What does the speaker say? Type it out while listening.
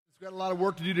We've got a lot of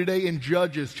work to do today in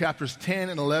Judges, chapters 10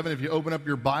 and 11. If you open up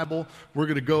your Bible, we're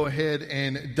going to go ahead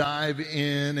and dive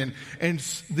in. And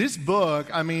this book,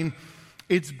 I mean,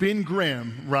 it's been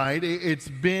grim, right? It's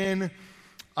been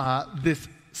this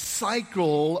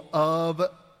cycle of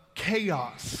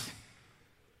chaos.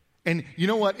 And you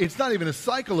know what? It's not even a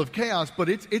cycle of chaos, but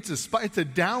it's a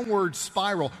downward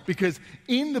spiral, because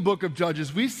in the book of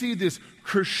Judges, we see this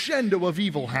crescendo of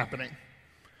evil happening.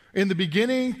 In the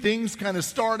beginning, things kind of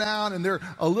start out and they're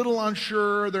a little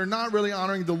unsure. They're not really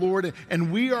honoring the Lord.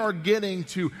 And we are getting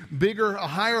to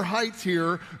higher heights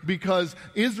here because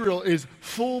Israel is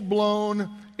full-blown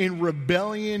in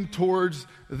rebellion towards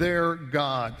their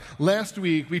God. Last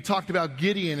week, we talked about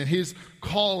Gideon and his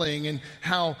calling and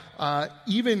how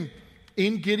even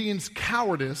in Gideon's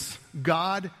cowardice,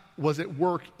 God was at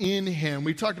work in him.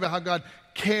 We talked about how God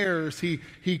cares, he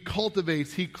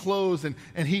cultivates, he clothes,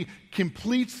 and he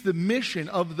completes the mission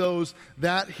of those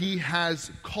that he has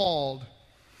called.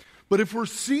 But if we're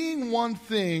seeing one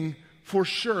thing for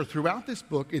sure throughout this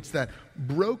book, it's that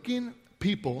broken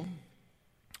people,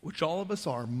 which all of us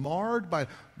are, marred by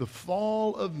the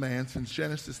fall of man since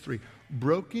Genesis 3.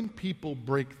 Broken people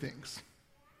break things,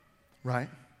 right?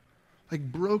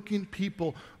 Like broken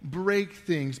people break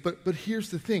things. But here's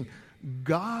the thing.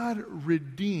 God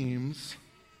redeems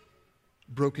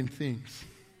broken things.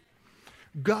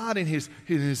 God, in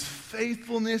his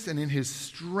faithfulness and in his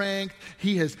strength,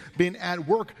 he has been at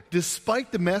work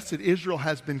despite the mess that Israel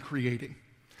has been creating.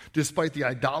 Despite the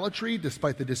idolatry,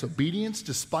 despite the disobedience,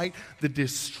 despite the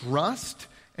distrust,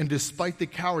 and despite the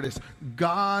cowardice,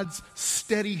 God's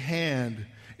steady hand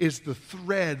is the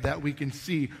thread that we can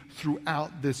see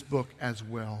throughout this book as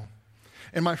well.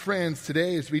 And my friends,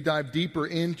 today as we dive deeper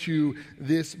into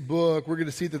this book, we're going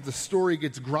to see that the story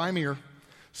gets grimier.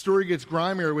 Story gets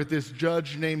grimier with this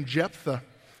judge named Jephthah.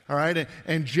 All right,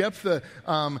 and Jephthah,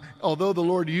 although the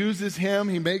Lord uses him,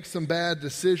 he makes some bad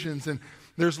decisions, and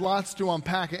there's lots to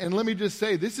unpack. And let me just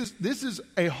say, this is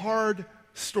a hard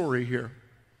story here.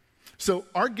 So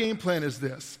our game plan is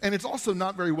this, and it's also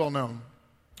not very well known.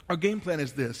 Our game plan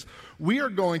is this: we are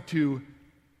going to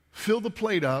fill the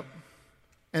plate up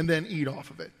and then eat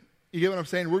off of it. You get what I'm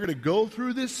saying? We're going to go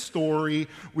through this story,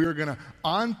 we are going to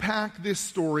unpack this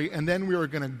story, and then we are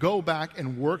going to go back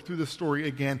and work through the story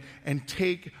again and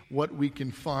take what we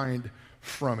can find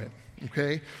from it.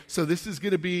 Okay? So this is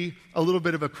going to be a little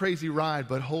bit of a crazy ride,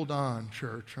 but hold on,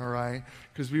 church, all right?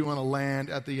 Because we want to land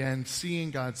at the end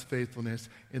seeing God's faithfulness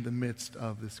in the midst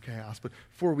of this chaos. But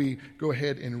before we go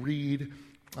ahead and read,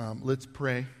 let's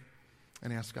pray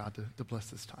and ask God to bless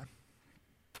this time.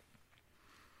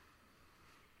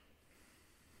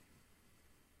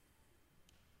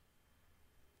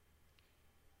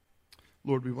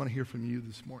 Lord, we want to hear from you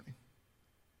this morning.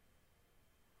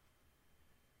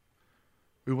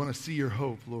 We want to see your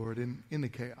hope, Lord, in the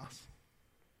chaos.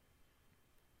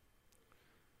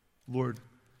 Lord,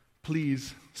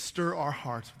 please stir our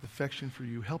hearts with affection for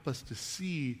you. Help us to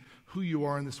see who you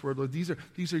are in this world. Lord, these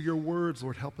are your words,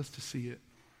 Lord. Help us to see it.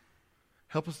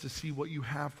 Help us to see what you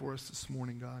have for us this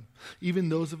morning, God. Even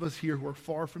those of us here who are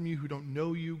far from you, who don't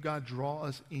know you, God, draw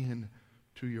us in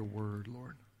to your word,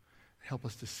 Lord. Help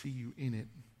us to see you in it.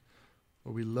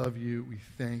 Lord, we love you. We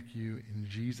thank you. In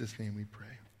Jesus' name we pray.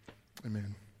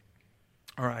 Amen.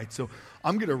 All right, so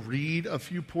I'm going to read a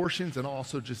few portions and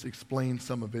also just explain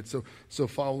some of it. So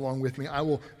follow along with me. I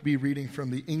will be reading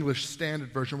from the English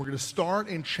Standard Version. We're going to start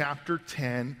in chapter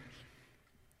 10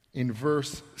 in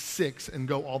verse 6 and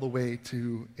go all the way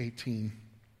to 18.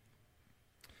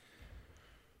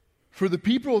 For the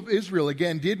people of Israel,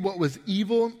 again, did what was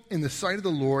evil in the sight of the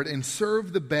Lord and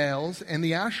served the Baals and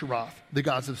the Asheroth, the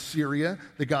gods of Syria,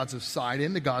 the gods of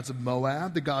Sidon, the gods of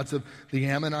Moab, the gods of the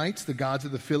Ammonites, the gods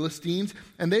of the Philistines,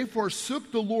 and they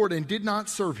forsook the Lord and did not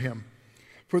serve him.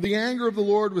 For the anger of the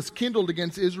Lord was kindled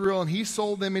against Israel, and he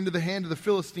sold them into the hand of the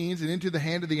Philistines and into the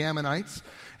hand of the Ammonites,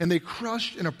 and they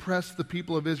crushed and oppressed the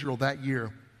people of Israel that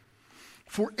year.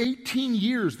 For 18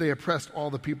 years they oppressed all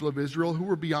the people of Israel who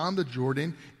were beyond the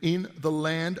Jordan in the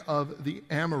land of the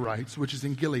Amorites, which is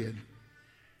in Gilead.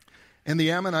 And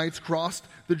the Ammonites crossed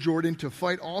the Jordan to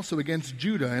fight also against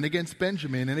Judah and against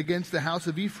Benjamin and against the house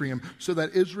of Ephraim, so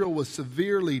that Israel was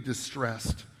severely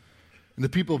distressed. And the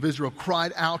people of Israel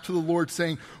cried out to the Lord,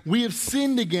 saying, "We have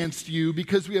sinned against you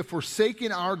because we have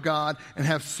forsaken our God and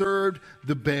have served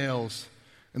the Baals."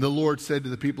 And the Lord said to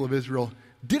the people of Israel,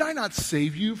 "Did I not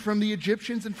save you from the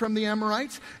Egyptians and from the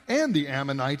Amorites and the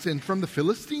Ammonites and from the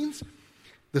Philistines?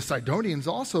 The Sidonians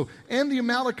also and the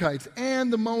Amalekites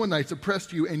and the Moabites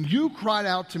oppressed you, and you cried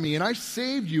out to me, and I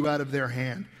saved you out of their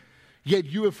hand. Yet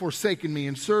you have forsaken me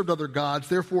and served other gods.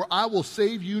 Therefore I will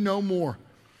save you no more.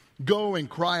 Go and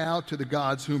cry out to the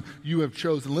gods whom you have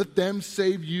chosen. Let them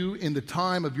save you in the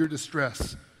time of your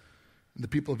distress." And the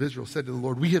people of Israel said to the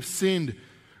Lord, "We have sinned.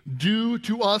 Do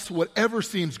to us whatever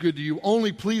seems good to you.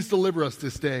 Only please deliver us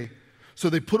this day." So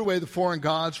they put away the foreign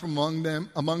gods from among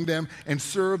them and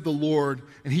served the Lord,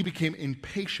 and he became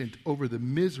impatient over the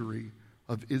misery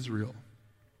of Israel.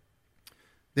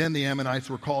 Then the Ammonites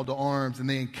were called to arms, and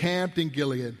they encamped in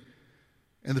Gilead.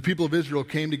 And the people of Israel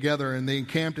came together, and they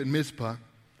encamped at Mizpah.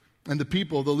 And the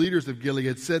people, the leaders of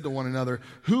Gilead, said to one another,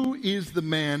 "Who is the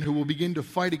man who will begin to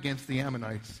fight against the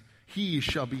Ammonites? He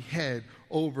shall be head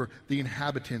over the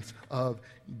inhabitants of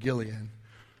Gilead."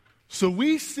 So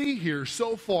we see here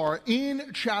so far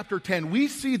in chapter 10, we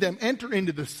see them enter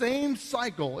into the same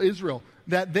cycle, Israel,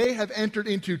 that they have entered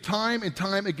into time and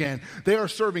time again. They are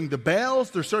serving the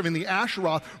Baals, they're serving the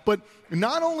Asheroth, but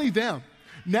not only them.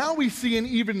 Now we see an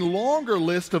even longer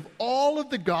list of all of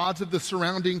the gods of the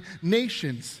surrounding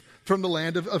nations. From the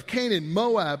land of Canaan,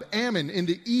 Moab, Ammon in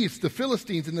the east, the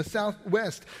Philistines in the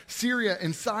southwest, Syria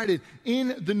and Sidon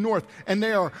in the north. And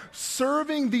they are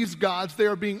serving these gods. They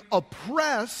are being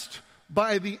oppressed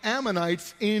by the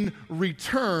Ammonites in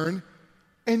return.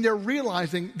 And they're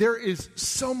realizing there is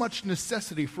so much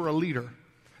necessity for a leader.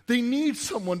 They need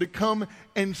someone to come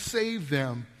and save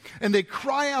them. And they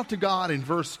cry out to God in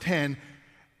verse 10.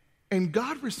 And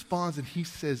God responds and he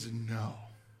says, "No,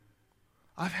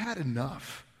 I've had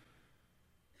enough."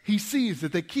 He sees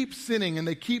that they keep sinning and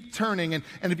they keep turning. And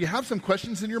if you have some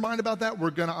questions in your mind about that,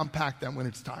 we're going to unpack them when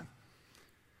it's time.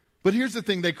 But here's the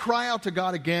thing. They cry out to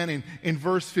God again in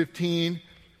verse 15.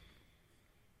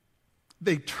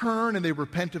 They turn and they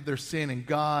repent of their sin, and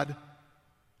God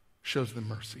shows them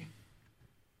mercy.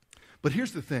 But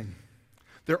here's the thing.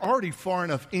 They're already far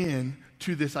enough in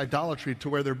to this idolatry to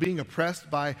where they're being oppressed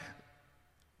by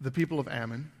the people of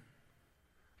Ammon,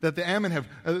 that the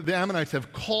Ammonites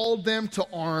have called them to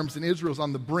arms, and Israel's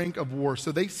on the brink of war.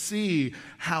 So they see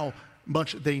how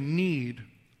much they need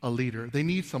a leader. They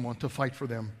need someone to fight for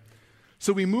them.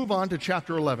 So we move on to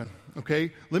chapter 11,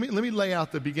 okay? Let me lay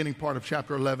out the beginning part of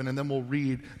chapter 11, and then we'll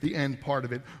read the end part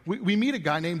of it. We meet a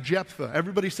guy named Jephthah.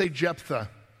 Everybody say Jephthah.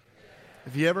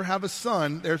 If you ever have a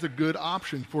son, there's a good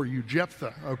option for you,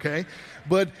 Jephthah, okay?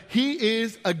 But he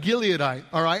is a Gileadite,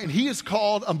 all right? And he is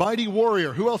called a mighty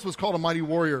warrior. Who else was called a mighty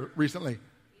warrior recently?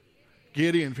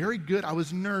 Gideon. Very good. I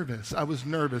was nervous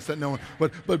that no one,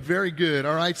 but very good,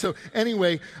 all right? So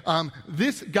anyway,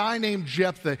 this guy named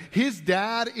Jephthah, his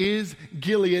dad is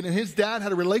Gilead, and his dad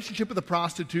had a relationship with a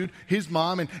prostitute, his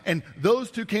mom, and those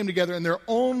two came together, and their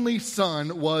only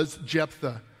son was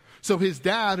Jephthah. So his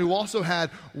dad, who also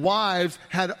had wives,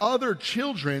 had other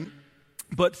children,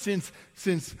 but since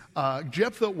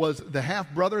Jephthah was the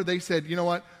half-brother, they said, "You know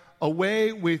what?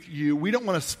 Away with you. We don't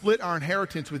want to split our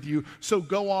inheritance with you, so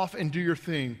go off and do your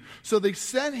thing." So they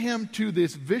sent him to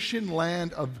this Vishan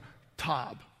land of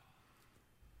Tob.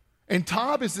 And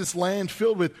Tob is this land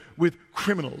filled with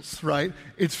criminals, right?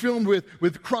 It's filled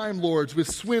with crime lords,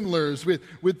 with swindlers,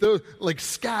 with those like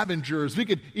scavengers. We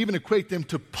could even equate them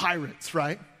to pirates,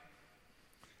 right?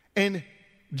 And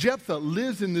Jephthah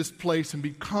lives in this place and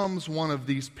becomes one of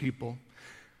these people.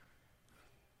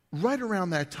 Right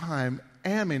around that time,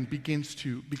 Ammon begins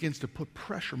to put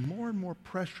pressure, more and more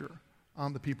pressure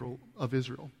on the people of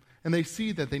Israel. And they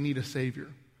see that they need a savior.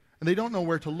 And they don't know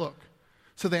where to look.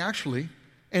 So they actually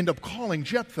end up calling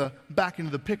Jephthah back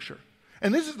into the picture.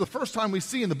 And this is the first time we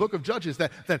see in the book of Judges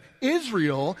that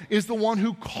Israel is the one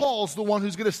who calls the one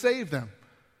who's going to save them.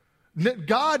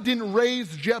 God didn't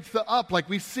raise Jephthah up like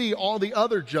we see all the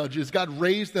other judges. God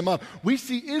raised them up. We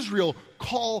see Israel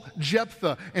call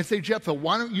Jephthah and say, "Jephthah,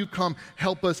 why don't you come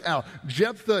help us out?"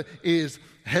 Jephthah is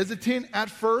hesitant at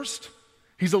first.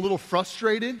 He's a little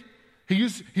frustrated.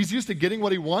 He's used to getting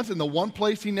what he wants, and the one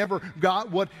place he never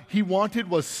got what he wanted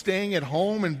was staying at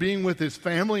home and being with his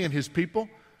family and his people.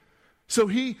 So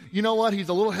he's a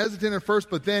little hesitant at first,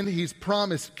 but then he's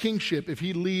promised kingship if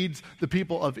he leads the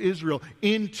people of Israel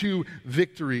into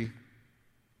victory.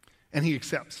 And he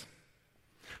accepts.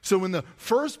 So in the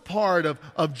first part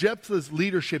of Jephthah's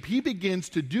leadership, he begins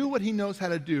to do what he knows how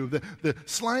to do. The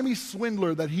slimy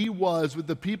swindler that he was with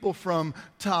the people from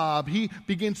Tob, he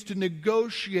begins to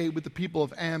negotiate with the people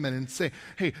of Ammon and say,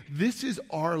 "Hey, this is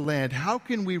our land. How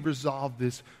can we resolve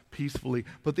this peacefully?"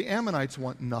 But the Ammonites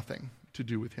want nothing to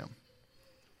do with him.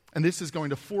 And this is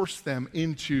going to force them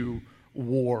into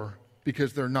war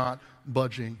because they're not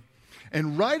budging.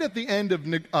 And right at the end of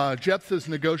Jephthah's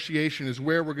negotiation is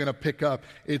where we're going to pick up.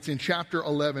 It's in chapter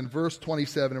 11, verse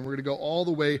 27, and we're going to go all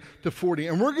the way to 40.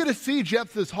 And we're going to see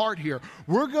Jephthah's heart here.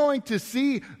 We're going to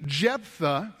see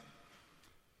Jephthah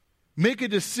make a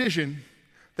decision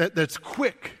that's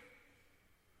quick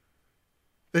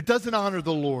that doesn't honor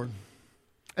the Lord,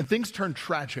 and things turn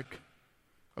tragic,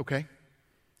 okay?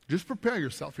 Just prepare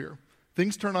yourself here.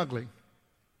 Things turn ugly.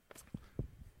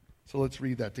 So let's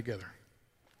read that together.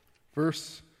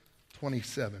 Verse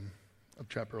 27 of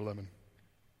chapter 11.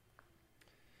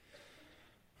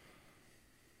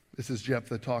 This is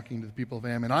Jephthah talking to the people of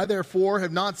Ammon. I therefore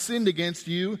have not sinned against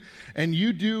you, and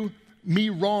you do me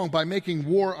wrong by making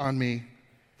war on me.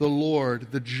 The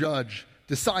Lord, the judge,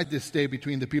 decide this day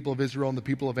between the people of Israel and the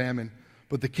people of Ammon.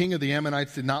 But the king of the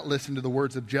Ammonites did not listen to the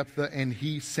words of Jephthah, and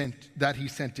he sent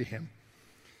to him.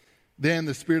 Then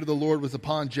the Spirit of the Lord was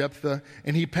upon Jephthah,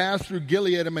 and he passed through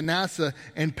Gilead and Manasseh,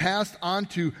 and passed on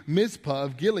to Mizpah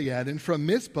of Gilead. And from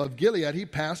Mizpah of Gilead he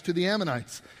passed to the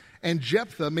Ammonites. And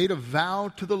Jephthah made a vow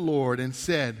to the Lord and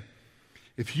said,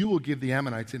 if you will give the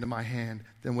Ammonites into my hand,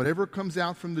 then whatever comes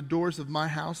out from the doors of my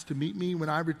house to meet me when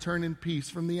I return in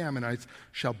peace from the Ammonites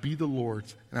shall be the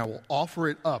Lord's, and I will offer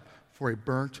it up for a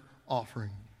burnt offering.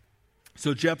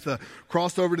 So Jephthah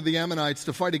crossed over to the Ammonites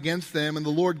to fight against them, and the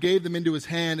Lord gave them into his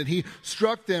hand, and he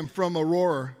struck them from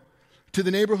Aroer to the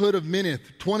neighborhood of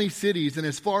Minnith, 20 cities, and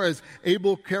as far as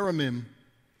Abel-keramim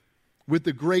with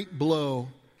the great blow.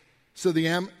 So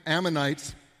the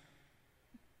Ammonites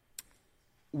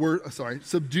were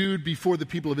subdued before the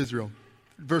people of Israel.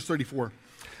 Verse 34.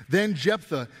 Then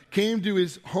Jephthah came to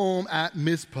his home at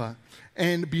Mizpah,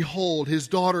 and behold, his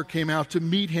daughter came out to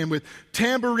meet him with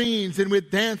tambourines and with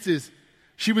dances.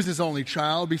 She was his only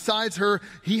child. Besides her,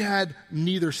 he had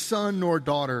neither son nor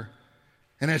daughter.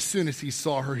 And as soon as he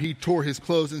saw her, he tore his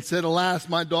clothes and said, alas,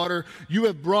 my daughter, you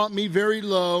have brought me very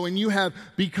low, and you have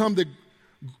become the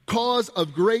cause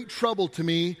of great trouble to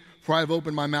me, for I have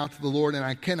opened my mouth to the Lord, and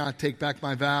I cannot take back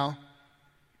my vow.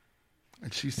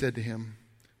 And she said to him,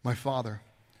 my father,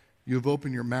 you have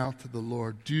opened your mouth to the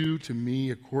Lord. Do to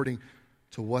me according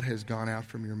to what has gone out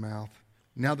from your mouth,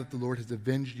 now that the Lord has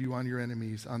avenged you on your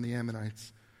enemies, on the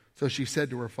Ammonites. So she said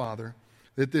to her father,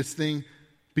 that this thing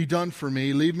be done for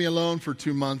me. Leave me alone for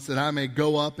 2 months, that I may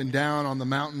go up and down on the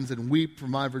mountains and weep for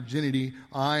my virginity,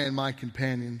 I and my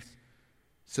companions.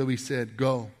 So he said,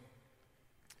 go.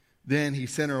 Then he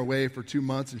sent her away for 2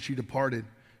 months, and she departed,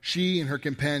 she and her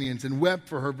companions, and wept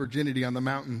for her virginity on the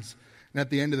mountains. And at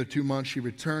the end of the 2 months, she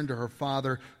returned to her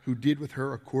father, who did with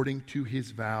her according to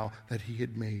his vow that he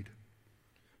had made.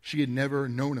 She had never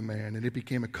known a man, and it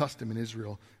became a custom in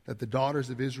Israel that the daughters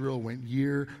of Israel went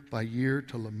year by year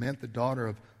to lament the daughter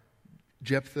of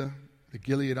Jephthah, the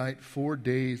Gileadite, 4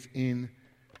 days in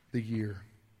the year.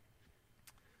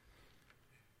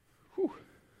 Whew.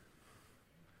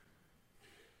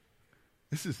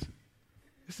 This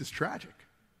is tragic.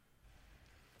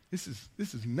 This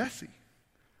is messy.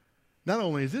 Not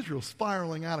only is Israel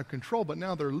spiraling out of control, but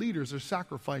now their leaders are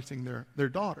sacrificing their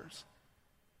daughters.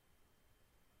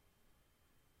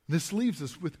 This leaves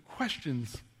us with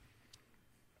questions,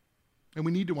 and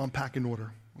we need to unpack in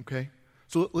order, okay?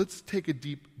 So let's take a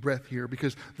deep breath here,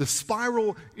 because the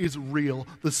spiral is real.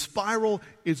 The spiral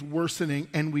is worsening,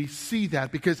 and we see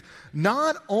that because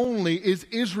not only is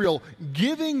Israel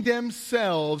giving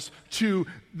themselves to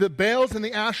the Baals and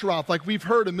the Asheroth, like we've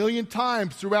heard a million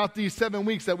times throughout these 7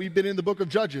 weeks that we've been in the book of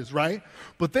Judges, right?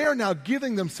 But they are now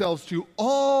giving themselves to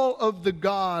all of the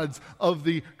gods of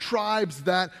the tribes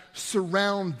that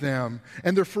surround them.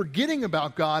 And they're forgetting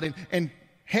about God, and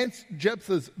hence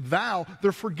Jephthah's vow,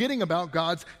 they're forgetting about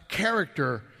God's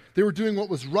character. They were doing what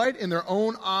was right in their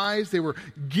own eyes. They were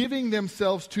giving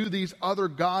themselves to these other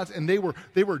gods, and they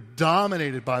were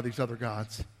dominated by these other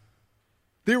gods.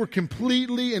 They were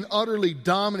completely and utterly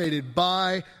dominated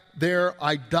by their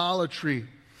idolatry.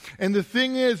 And the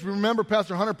thing is, remember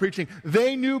Pastor Hunter preaching,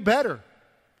 they knew better.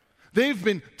 They've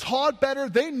been taught better.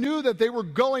 They knew that they were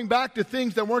going back to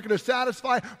things that weren't going to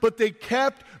satisfy, but they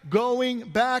kept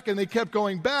going back, and they kept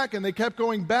going back, and they kept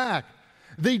going back.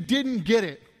 They didn't get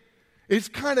it. It's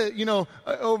kind of,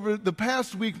 over the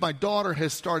past week, my daughter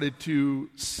has started to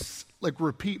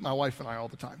repeat my wife and I all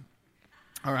the time.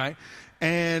 All right?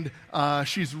 And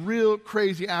she's real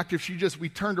crazy active. We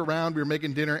turned around, we were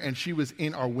making dinner, and she was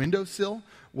in our windowsill,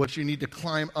 which you need to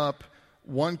climb up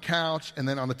one couch and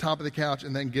then on the top of the couch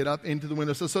and then get up into the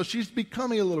windowsill. So she's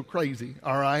becoming a little crazy,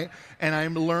 all right? And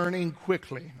I'm learning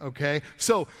quickly, okay?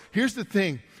 So here's the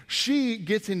thing. She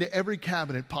gets into every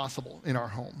cabinet possible in our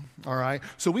home, all right?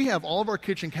 So we have all of our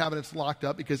kitchen cabinets locked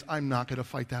up because I'm not going to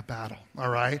fight that battle,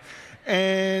 all right?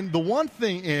 And the one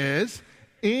thing is,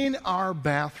 in our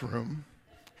bathroom,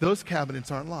 those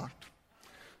cabinets aren't locked.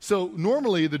 So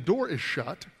normally the door is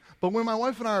shut, but when my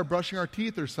wife and I are brushing our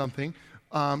teeth or something,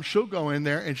 she'll go in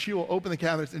there and she will open the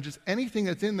cabinets and just anything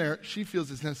that's in there she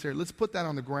feels is necessary. Let's put that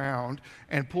on the ground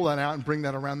and pull that out and bring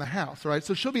that around the house, all right?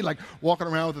 So she'll be like walking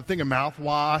around with a thing of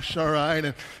mouthwash, all right?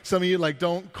 And some of you like,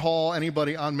 don't call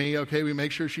anybody on me, okay? We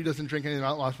make sure she doesn't drink any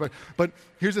mouthwash. But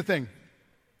here's the thing.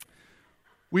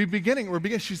 We're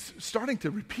beginning, she's starting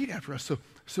to repeat after us.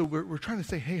 So we're trying to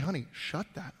say, hey, honey, shut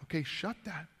that, okay? Shut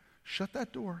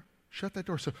that door.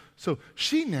 So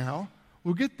she now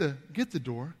will get the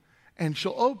door, and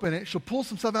she'll open it. She'll pull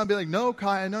some stuff out and be like, no,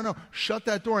 Kaya, no, shut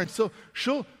that door. And so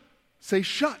she'll say,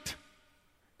 shut,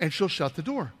 and she'll shut the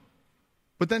door.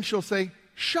 But then she'll say,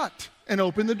 shut, and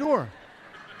open the door.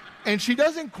 And she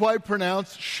doesn't quite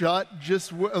pronounce shut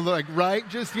just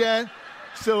yet.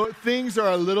 So things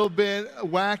are a little bit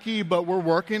wacky, but we're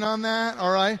working on that,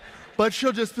 all right? But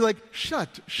she'll just be like,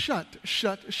 shut.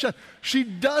 She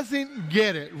doesn't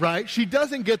get it, right? She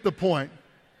doesn't get the point.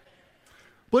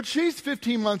 But she's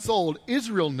 15 months old.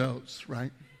 Israel knows,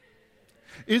 right?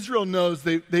 Israel knows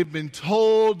they've been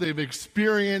told, they've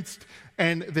experienced,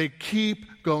 and they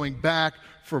keep going back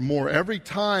for more. Every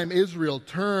time Israel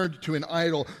turned to an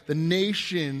idol, the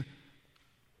nation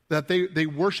that they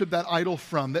worshiped that idol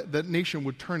from, that nation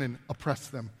would turn and oppress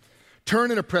them.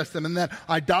 And that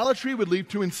idolatry would lead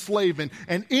to enslavement.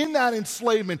 And in that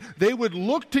enslavement, they would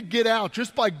look to get out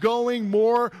just by going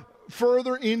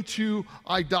further into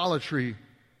idolatry.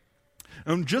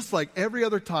 And just like every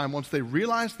other time, once they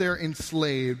realize they're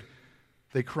enslaved,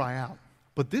 they cry out.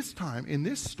 But this time, in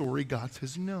this story, God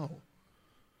says no.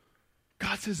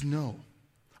 God says no.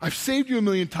 I've saved you a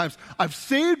million times. I've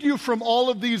saved you from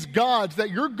all of these gods that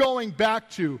you're going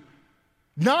back to.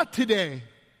 Not today.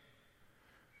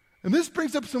 And this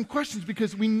brings up some questions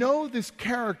because we know this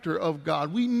character of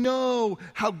God. We know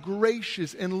how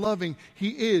gracious and loving He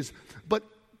is. But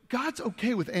God's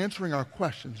okay with answering our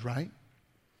questions, right?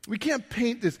 We can't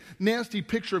paint this nasty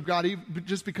picture of God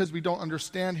just because we don't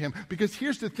understand Him. Because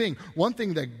here's the thing. One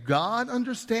thing that God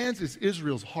understands is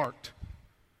Israel's heart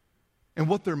and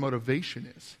what their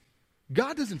motivation is.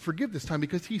 God doesn't forgive this time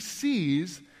because He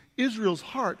sees Israel's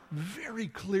heart very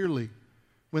clearly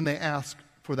when they ask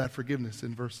for that forgiveness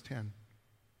in verse 10.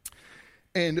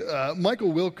 And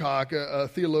Michael Wilcock, a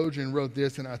theologian, wrote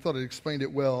this, and I thought it explained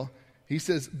it well. He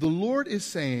says, the Lord is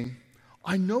saying,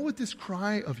 I know what this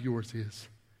cry of yours is.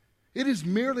 It is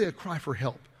merely a cry for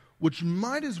help, which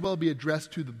might as well be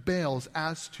addressed to the Baals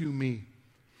as to me.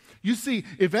 You see,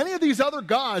 if any of these other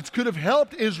gods could have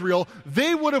helped Israel,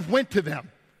 they would have went to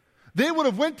them. They would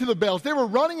have went to the Baals. They were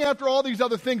running after all these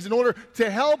other things in order to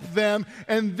help them,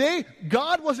 and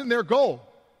God wasn't their goal.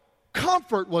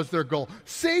 Comfort was their goal.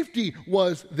 Safety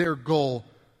was their goal.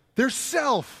 Their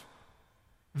self,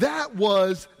 that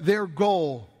was their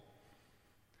goal.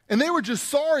 And they were just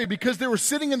sorry because they were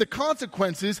sitting in the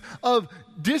consequences of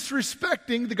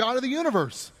disrespecting the God of the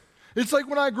universe. It's like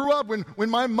when I grew up, when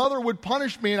my mother would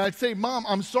punish me and I'd say, Mom,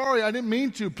 I'm sorry, I didn't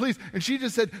mean to, please. And she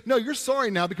just said, no, you're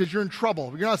sorry now because you're in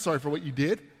trouble. You're not sorry for what you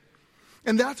did.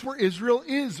 And that's where Israel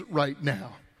is right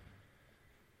now.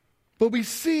 But we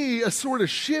see a sort of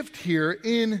shift here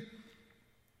in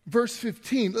verse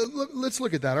 15. Let's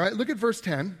look at that, all right? Look at verse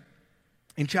 10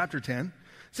 in chapter 10.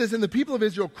 It says, and the people of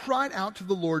Israel cried out to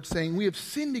the Lord, saying, we have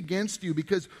sinned against you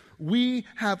because we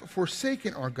have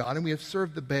forsaken our God and we have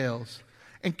served the Baals.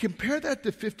 And compare that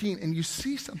to 15, and you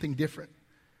see something different.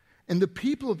 And the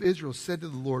people of Israel said to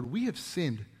the Lord, we have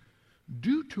sinned.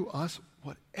 Do to us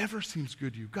whatever seems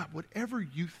good to you. God, whatever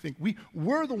you think.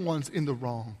 We're the ones in the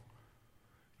wrong.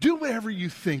 Do whatever you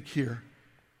think here.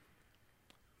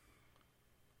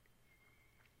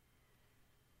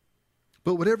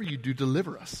 But whatever you do,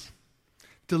 deliver us.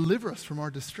 Deliver us from our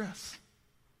distress.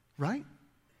 Right?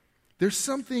 There's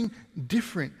something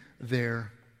different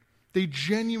there. They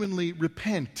genuinely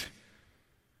repent.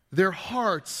 Their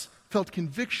hearts felt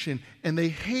conviction, and they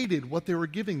hated what they were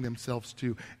giving themselves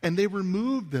to, and they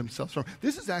removed themselves from.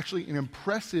 This is actually an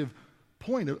impressive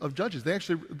point of Judges. This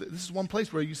is one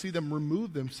place where you see them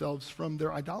remove themselves from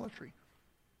their idolatry.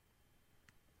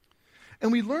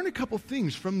 And we learn a couple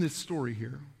things from this story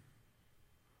here.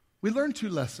 We learn two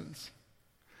lessons.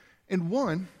 And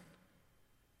one,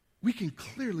 we can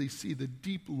clearly see the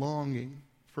deep longing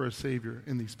for a Savior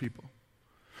in these people.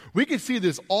 We can see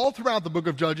this all throughout the book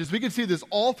of Judges. We can see this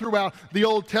all throughout the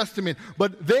Old Testament.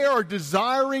 But they are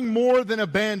desiring more than a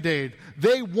Band-Aid.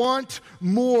 They want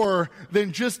more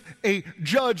than just a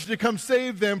judge to come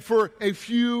save them for a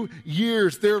few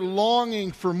years. They're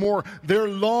longing for more. They're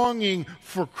longing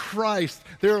for Christ.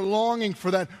 They're longing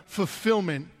for that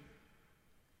fulfillment.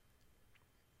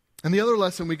 And the other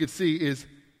lesson we could see is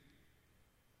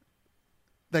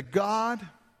that God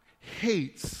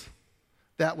hates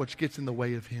that which gets in the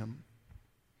way of him.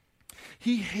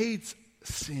 He hates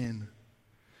sin.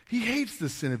 He hates the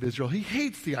sin of Israel. He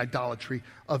hates the idolatry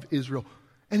of Israel.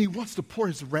 And he wants to pour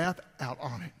his wrath out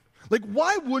on it. Like,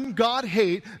 why wouldn't God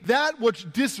hate that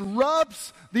which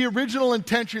disrupts the original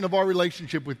intention of our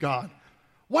relationship with God?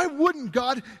 Why wouldn't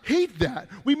God hate that?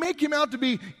 We make him out to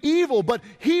be evil, but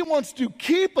he wants to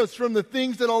keep us from the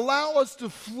things that allow us to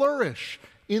flourish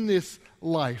in this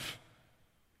life.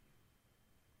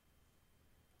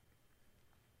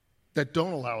 That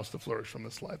don't allow us to flourish from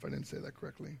this life. I didn't say that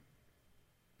correctly.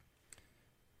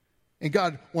 And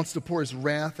God wants to pour his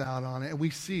wrath out on it. And we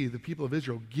see the people of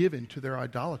Israel given to their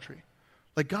idolatry.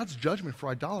 Like, God's judgment for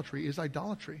idolatry is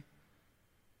idolatry.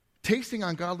 Tasting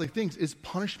ungodly things is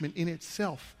punishment in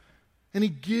itself. And he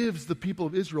gives the people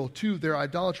of Israel to their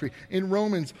idolatry. In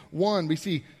Romans 1, we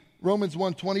see Romans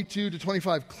 1, 22 to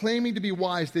 25. Claiming to be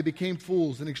wise, they became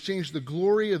fools and exchanged the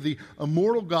glory of the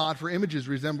immortal God for images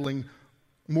resembling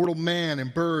mortal man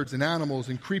and birds and animals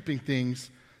and creeping things.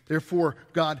 Therefore,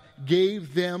 God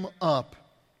gave them up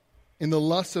in the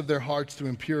lusts of their hearts to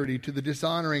impurity, to the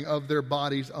dishonoring of their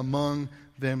bodies among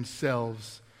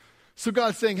themselves. So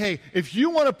God's saying, hey, if you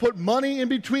want to put money in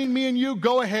between me and you,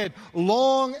 go ahead.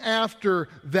 Long after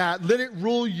that, let it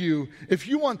rule you. If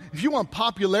you want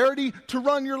popularity to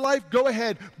run your life, go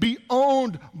ahead. Be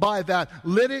owned by that.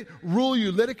 Let it rule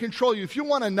you. Let it control you. If you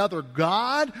want another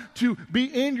God to be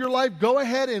in your life, go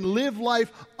ahead and live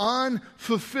life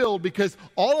unfulfilled, because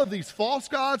all of these false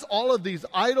gods, all of these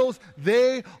idols,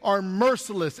 they are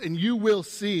merciless, and you will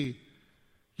see.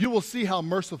 You will see how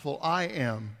merciful I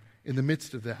am in the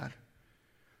midst of that.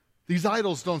 These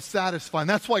idols don't satisfy, and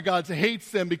that's why God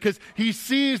hates them, because he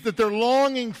sees that they're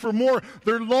longing for more.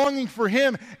 They're longing for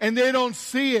him, and they don't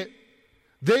see it.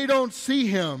 They don't see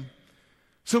him.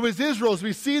 So as Israel, as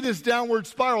we see this downward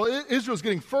spiral, Israel's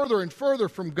getting further and further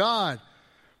from God.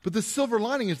 But the silver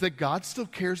lining is that God still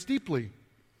cares deeply.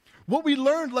 What we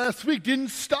learned last week didn't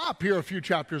stop here a few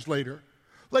chapters later.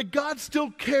 Like, God still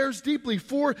cares deeply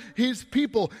for his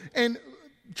people. And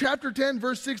chapter 10,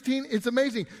 verse 16, it's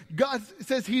amazing. God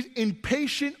says he's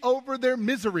impatient over their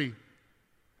misery.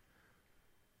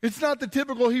 It's not the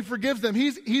typical he forgives them.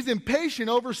 He's impatient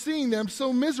over seeing them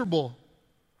so miserable.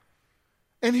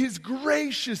 And his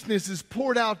graciousness is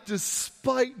poured out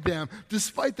despite them,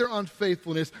 despite their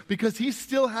unfaithfulness, because he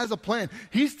still has a plan.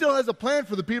 He still has a plan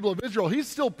for the people of Israel. He's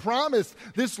still promised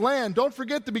this land. Don't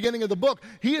forget the beginning of the book.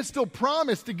 He has still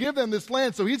promised to give them this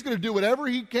land, so he's going to do whatever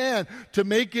he can to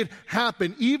make it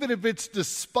happen, even if it's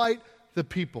despite the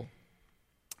people.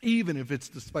 Even if it's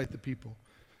despite the people.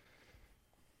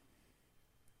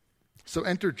 So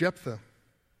enter Jephthah.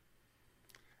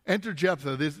 Enter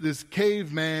Jephthah, this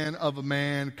caveman of a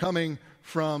man coming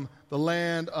from the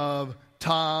land of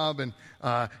Tob, and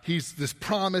he's this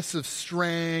promise of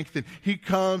strength, and he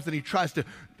comes and he tries to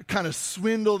kind of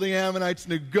swindle the Ammonites,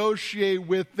 negotiate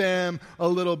with them a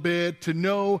little bit to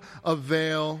no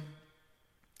avail.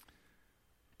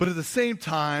 But at the same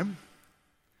time,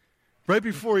 right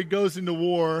before he goes into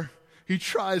war, he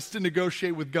tries to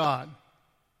negotiate with God.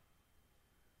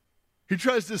 He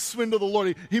tries to swindle the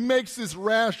Lord. He makes this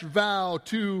rash vow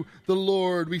to the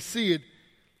Lord. We see it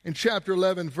in chapter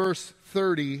 11, verse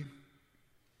 30.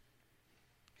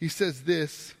 He says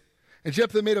this, and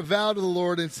Jephthah made a vow to the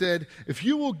Lord and said, if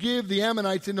you will give the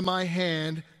Ammonites into my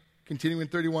hand, continuing in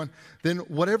 31, then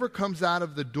whatever comes out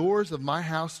of the doors of my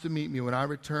house to meet me when I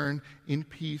return in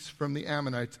peace from the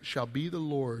Ammonites shall be the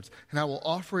Lord's, and I will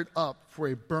offer it up for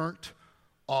a burnt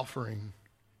offering.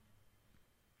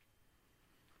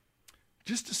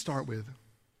 Just to start with,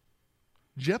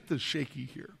 Jephthah's shaky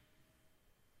here.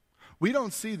 We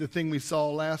don't see the thing we saw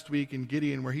last week in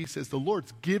Gideon where he says, the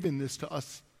Lord's given this to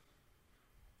us.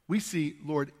 We see,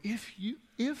 Lord, if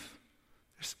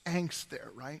there's angst there,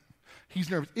 right? He's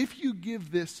nervous. If you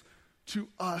give this to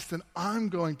us, then I'm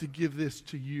going to give this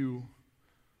to you.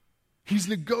 He's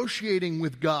negotiating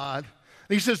with God.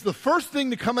 And he says, the first thing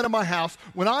to come out of my house,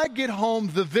 when I get home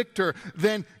the victor,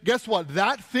 then guess what?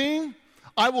 That thing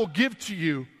I will give to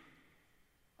you.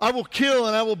 I will kill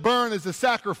and I will burn as a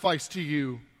sacrifice to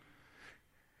you.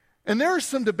 And there is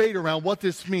some debate around what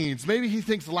this means. Maybe he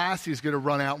thinks Lassie's going to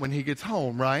run out when he gets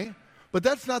home, right? But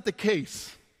that's not the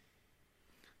case.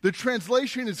 The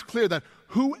translation is clear that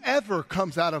whoever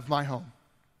comes out of my home,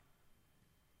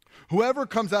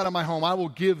 I will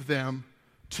give them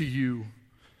to you.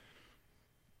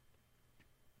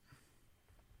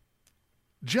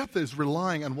 Jephthah is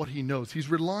relying on what he knows. He's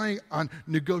relying on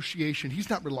negotiation. He's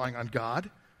not relying on God.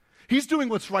 He's doing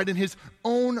what's right in his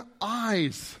own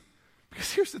eyes.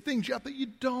 Because here's the thing, Jephthah, you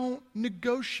don't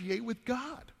negotiate with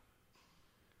God.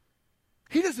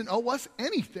 He doesn't owe us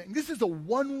anything. This is a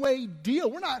one-way deal.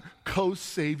 We're not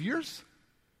co-saviors.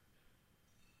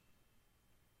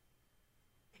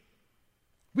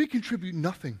 We contribute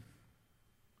nothing.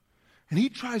 And he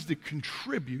tries to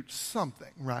contribute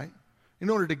something, right? In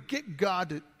order to get God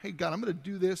to, hey, God, I'm going to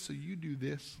do this, so you do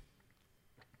this.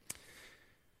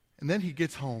 And then he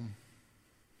gets home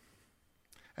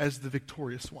as the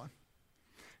victorious one.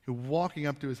 He's walking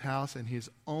up to his house, and his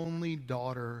only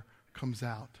daughter comes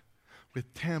out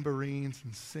with tambourines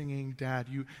and singing, Dad,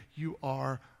 you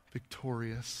are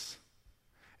victorious.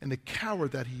 And the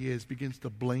coward that he is begins to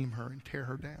blame her and tear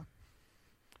her down.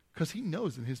 Because he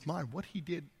knows in his mind what he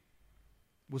did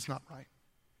was not right.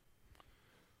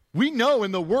 We know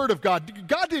in the Word of God,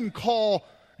 God didn't call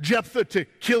Jephthah to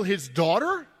kill his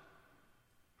daughter.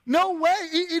 No way.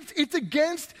 It's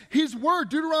against his word.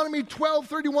 Deuteronomy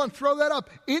 12:31, throw that up.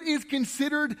 It is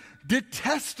considered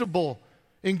detestable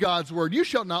in God's word. You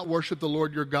shall not worship the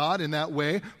Lord your God in that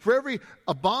way. For every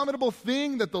abominable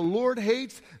thing that the Lord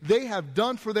hates, they have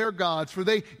done for their gods. For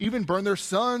they even burn their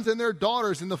sons and their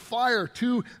daughters in the fire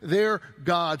to their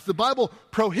gods. The Bible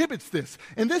prohibits this.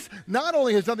 And this not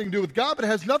only has nothing to do with God, but it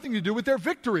has nothing to do with their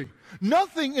victory.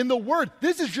 Nothing in the word.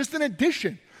 This is just an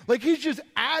addition. Like he's just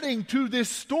adding to this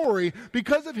story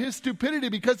because of his stupidity,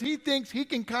 because he thinks he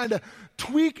can kind of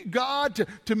tweak God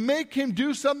to make him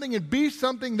do something and be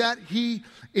something that he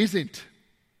isn't.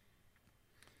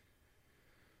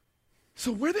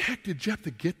 So where the heck did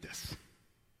Jephthah get this?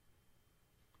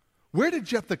 Where did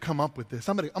Jephthah come up with this?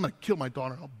 I'm gonna kill my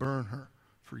daughter and I'll burn her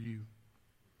for you.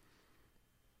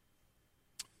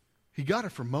 He got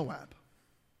it from Moab.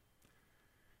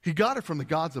 He got it from the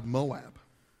gods of Moab.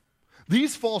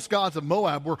 These false gods of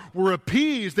Moab were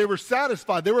appeased. They were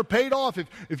satisfied. They were paid off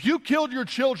if you killed your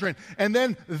children, and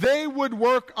then they would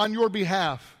work on your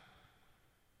behalf.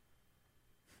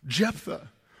 Jephthah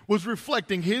was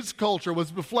reflecting his culture,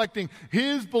 was reflecting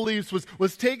his beliefs,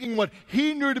 was taking what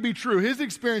he knew to be true, his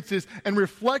experiences, and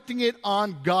reflecting it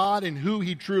on God and who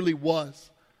he truly was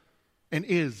and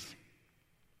is.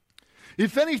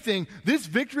 If anything, this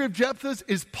victory of Jephthah's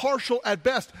is partial at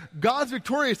best. God's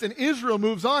victorious and Israel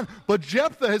moves on, but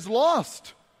Jephthah has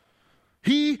lost.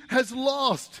 He has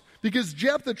lost because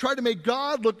Jephthah tried to make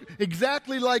God look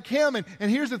exactly like him.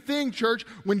 And here's the thing, church,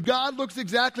 when God looks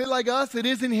exactly like us, it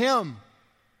isn't him.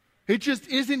 It just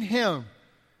isn't him.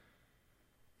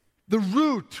 The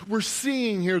root we're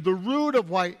seeing here, the root of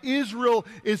why Israel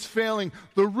is failing,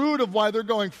 the root of why they're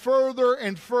going further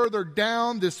and further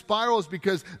down this spiral is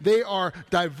because they are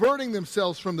diverting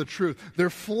themselves from the truth. They're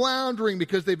floundering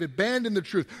because they've abandoned the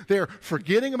truth. They're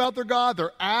forgetting about their God.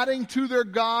 They're adding to their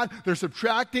God. They're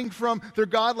subtracting from their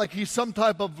God like he's some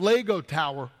type of Lego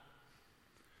tower.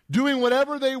 Doing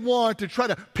whatever they want to try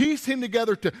to piece him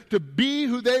together to be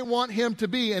who they want him to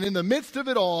be. And in the midst of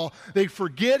it all, they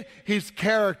forget his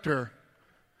character.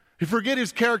 They forget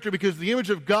his character because the image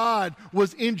of God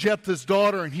was in Jephthah's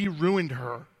daughter and he ruined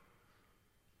her.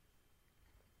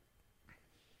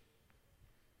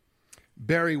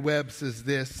 Barry Webb says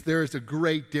this: there is a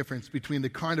great difference between the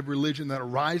kind of religion that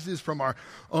arises from our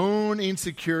own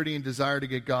insecurity and desire to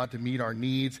get God to meet our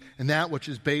needs and that which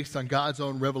is based on God's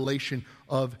own revelation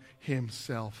of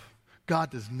himself.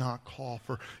 God does not call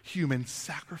for human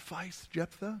sacrifice,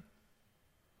 Jephthah.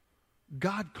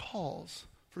 God calls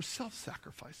for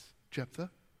self-sacrifice,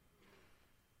 Jephthah.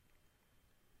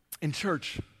 In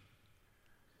church,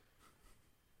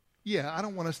 yeah, I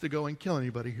don't want us to go and kill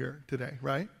anybody here today,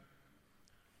 right?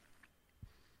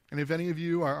 And if any of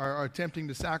you are attempting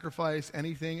to sacrifice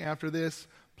anything after this,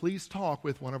 please talk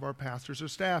with one of our pastors or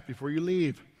staff before you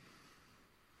leave.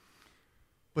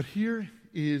 But here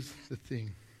is the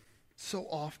thing. So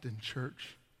often,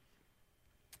 church,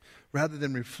 rather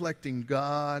than reflecting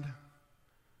God,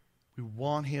 we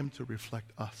want him to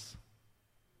reflect us.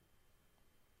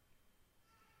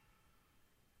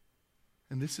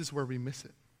 And this is where we miss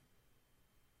it.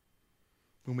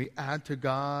 When we add to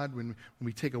God, when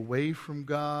we take away from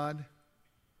God,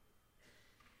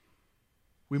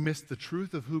 we miss the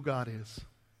truth of who God is.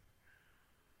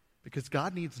 Because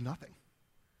God needs nothing.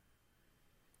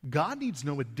 God needs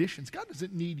no additions. God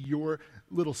doesn't need your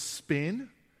little spin,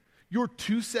 your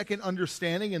 2-second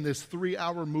understanding in this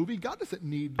 3-hour movie. God doesn't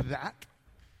need that.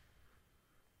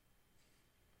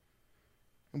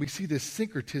 And we see this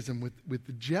syncretism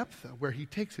with Jephthah, where he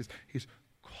takes his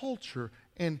culture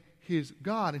and his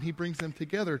God, and he brings them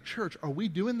together. Church, are we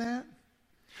doing that?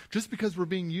 Just because we're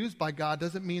being used by God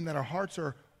doesn't mean that our hearts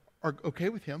are okay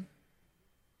with him.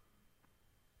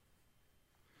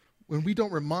 when we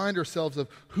don't remind ourselves of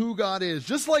who God is.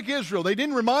 Just like Israel, they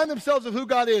didn't remind themselves of who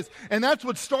God is. And that's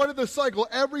what started the cycle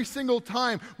every single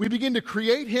time we begin to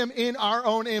create him in our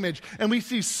own image. And we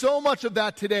see so much of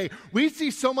that today. We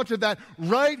see so much of that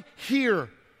right here.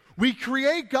 We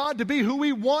create God to be who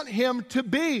we want him to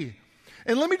be.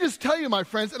 And let me just tell you, my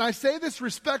friends, and I say this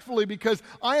respectfully because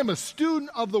I am a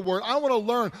student of the Word. I want to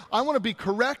learn. I want to be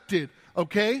corrected,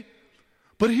 okay?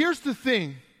 But here's the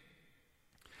thing.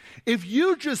 If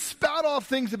you just spout off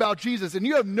things about Jesus and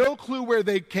you have no clue where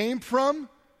they came from,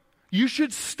 you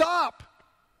should stop.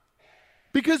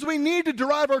 Because we need to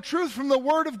derive our truth from the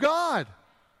Word of God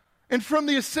and from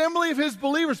the assembly of his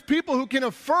believers, people who can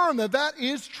affirm that that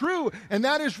is true and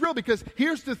that is real. Because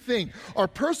here's the thing. Our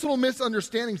personal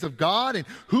misunderstandings of God and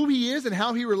who he is and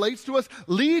how he relates to us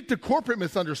lead to corporate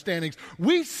misunderstandings.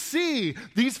 We see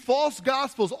these false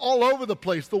gospels all over the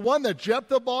place. The one that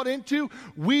Jephthah bought into,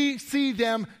 we see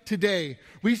them today.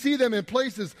 We see them in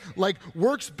places like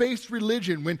works-based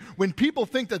religion, when people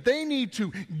think that they need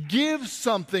to give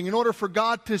something in order for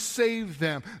God to save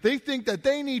them. They think that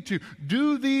they need to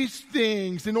do these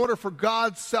things in order for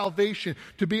God's salvation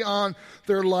to be on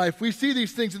their life. We see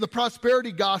these things in the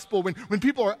prosperity gospel when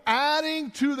people are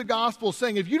adding to the gospel,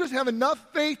 saying, if you just have enough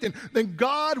faith, then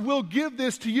God will give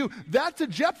this to you. That's a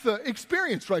Jephthah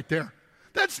experience right there.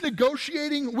 That's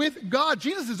negotiating with God.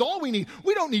 Jesus is all we need.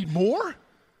 We don't need more.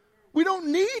 We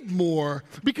don't need more.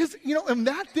 Because, in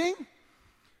that thing,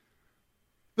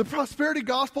 the prosperity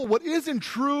gospel, what isn't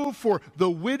true for the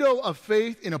widow of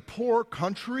faith in a poor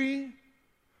country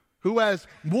who has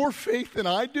more faith than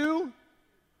I do,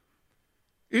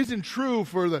 isn't true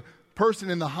for the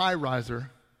person in the high riser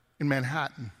in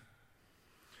Manhattan.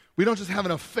 We don't just have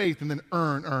enough faith and then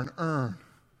earn.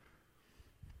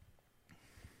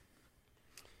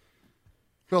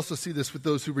 We also see this with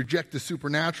those who reject the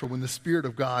supernatural when the Spirit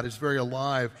of God is very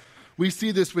alive. We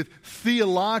see this with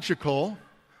theological,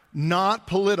 not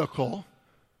political.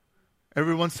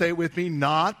 Everyone say it with me,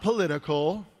 not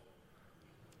political.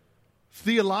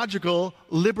 Theological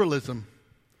liberalism,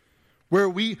 where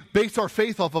we base our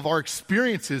faith off of our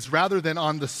experiences rather than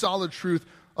on the solid truth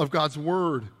of God's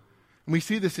Word. And we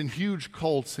see this in huge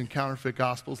cults and counterfeit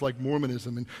gospels like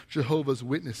Mormonism and Jehovah's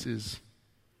Witnesses.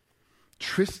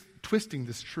 Twisting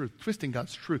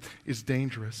God's truth is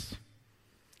dangerous.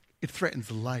 It threatens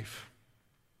life.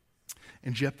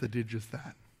 And Jephthah did just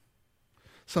that.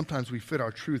 Sometimes we fit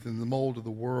our truth in the mold of the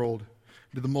world,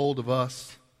 into the mold of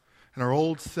us. And our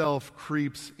old self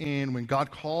creeps in when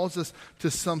God calls us to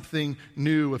something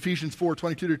new. Ephesians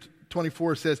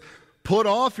 4:22-24 says, put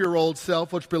off your old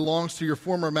self, which belongs to your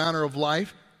former manner of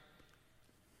life,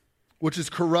 which is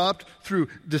corrupt through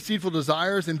deceitful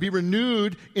desires, and be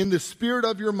renewed in the spirit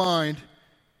of your mind,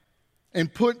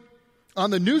 and put on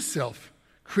the new self,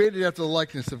 created after the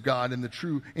likeness of God in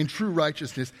true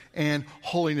righteousness and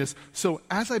holiness. So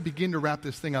as I begin to wrap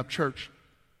this thing up, church,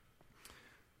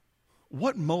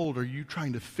 what mold are you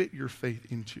trying to fit your faith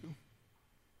into?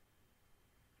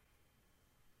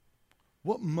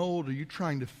 What mold are you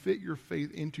trying to fit your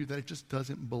faith into that it just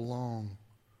doesn't belong?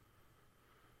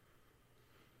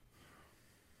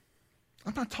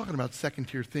 I'm not talking about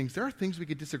second-tier things. There are things we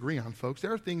could disagree on, folks.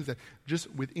 There are things that just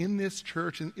within this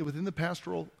church and within the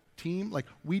pastoral team, like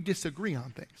we disagree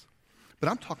on things. But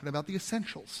I'm talking about the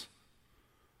essentials.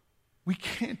 We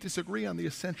can't disagree on the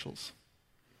essentials.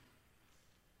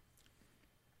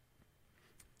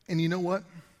 And you know what?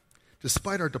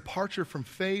 Despite our departure from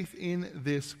faith in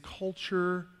this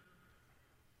culture,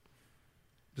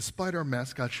 despite our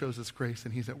mess, God shows us grace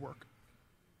and he's at work.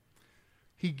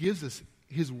 He gives us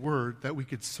his word that we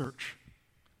could search.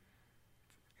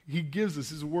 He gives us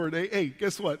his word. Hey,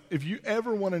 guess what? If you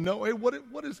ever want to know, hey,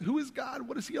 who is God?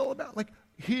 What is he all about? Like,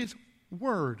 his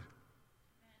word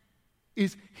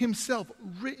is himself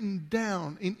written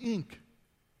down in ink.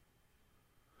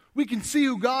 We can see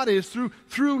who God is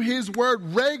through his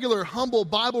word. Regular, humble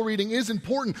Bible reading is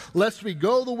important, lest we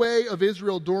go the way of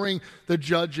Israel during the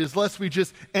Judges, lest we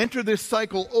just enter this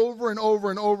cycle over and over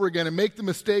and over again and make the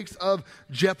mistakes of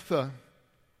Jephthah.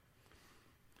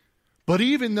 But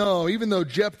even though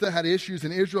Jephthah had issues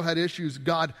and Israel had issues,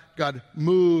 God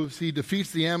moves. He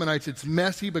defeats the Ammonites. It's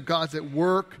messy, but God's at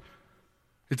work.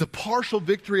 It's a partial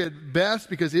victory at best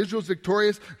because Israel's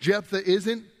victorious, Jephthah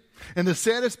isn't. And the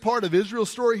saddest part of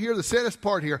Israel's story here, the saddest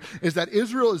part here, is that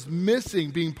Israel is missing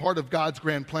being part of God's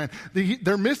grand plan.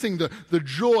 They're missing the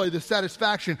joy, the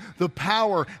satisfaction, the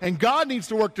power, and God needs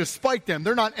to work despite them.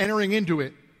 They're not entering into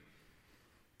it.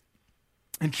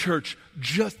 And church,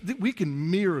 we can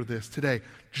mirror this today,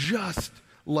 just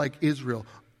like Israel.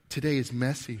 Today is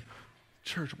messy.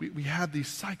 Church, we have these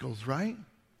cycles, right?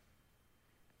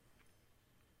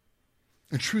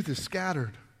 And truth is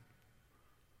scattered.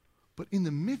 But in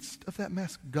the midst of that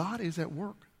mess, God is at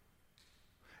work.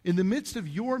 In the midst of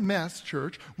your mess,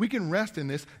 church, we can rest in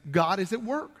this. God is at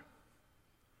work.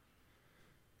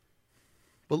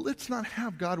 But let's not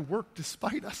have God work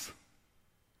despite us.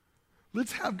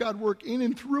 Let's have God work in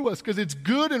and through us, because it's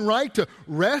good and right to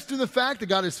rest in the fact that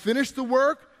God has finished the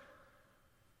work,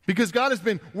 because God has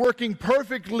been working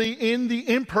perfectly in the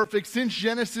imperfect since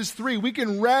Genesis 3. We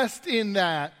can rest in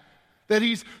that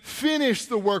He's finished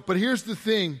the work. But here's the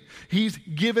thing. He's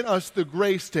given us the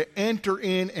grace to enter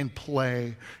in and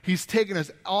play. He's taken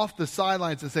us off the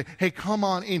sidelines and say, hey, come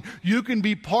on in. You can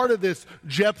be part of this,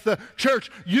 Jephthah. Church,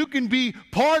 you can be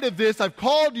part of this. I've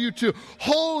called you to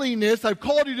holiness. I've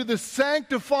called you to the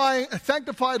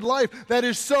sanctified life that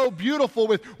is so beautiful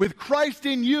with Christ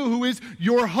in you, who is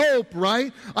your hope,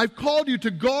 right? I've called you to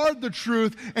guard the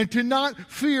truth and to not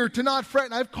fear, to not fret.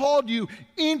 And I've called you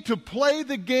in to play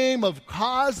the game of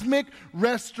cosmic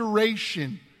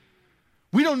restoration.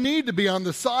 We don't need to be on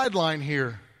the sideline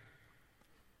here.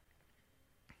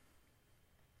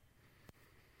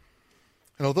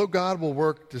 And although God will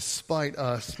work despite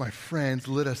us, my friends,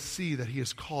 let us see that He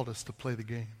has called us to play the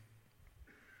game.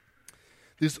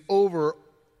 This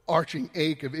overarching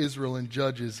ache of Israel and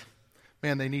Judges,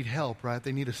 man, they need help, right?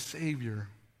 They need a Savior.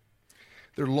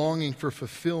 They're longing for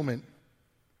fulfillment.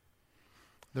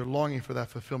 They're longing for that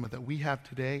fulfillment that we have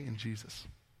today in Jesus.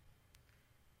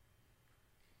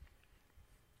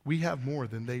 We have more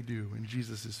than they do in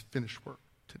Jesus' finished work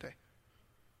today.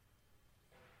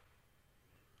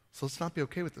 So let's not be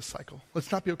okay with the cycle. Let's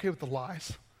not be okay with the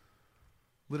lies.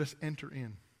 Let us enter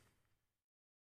in.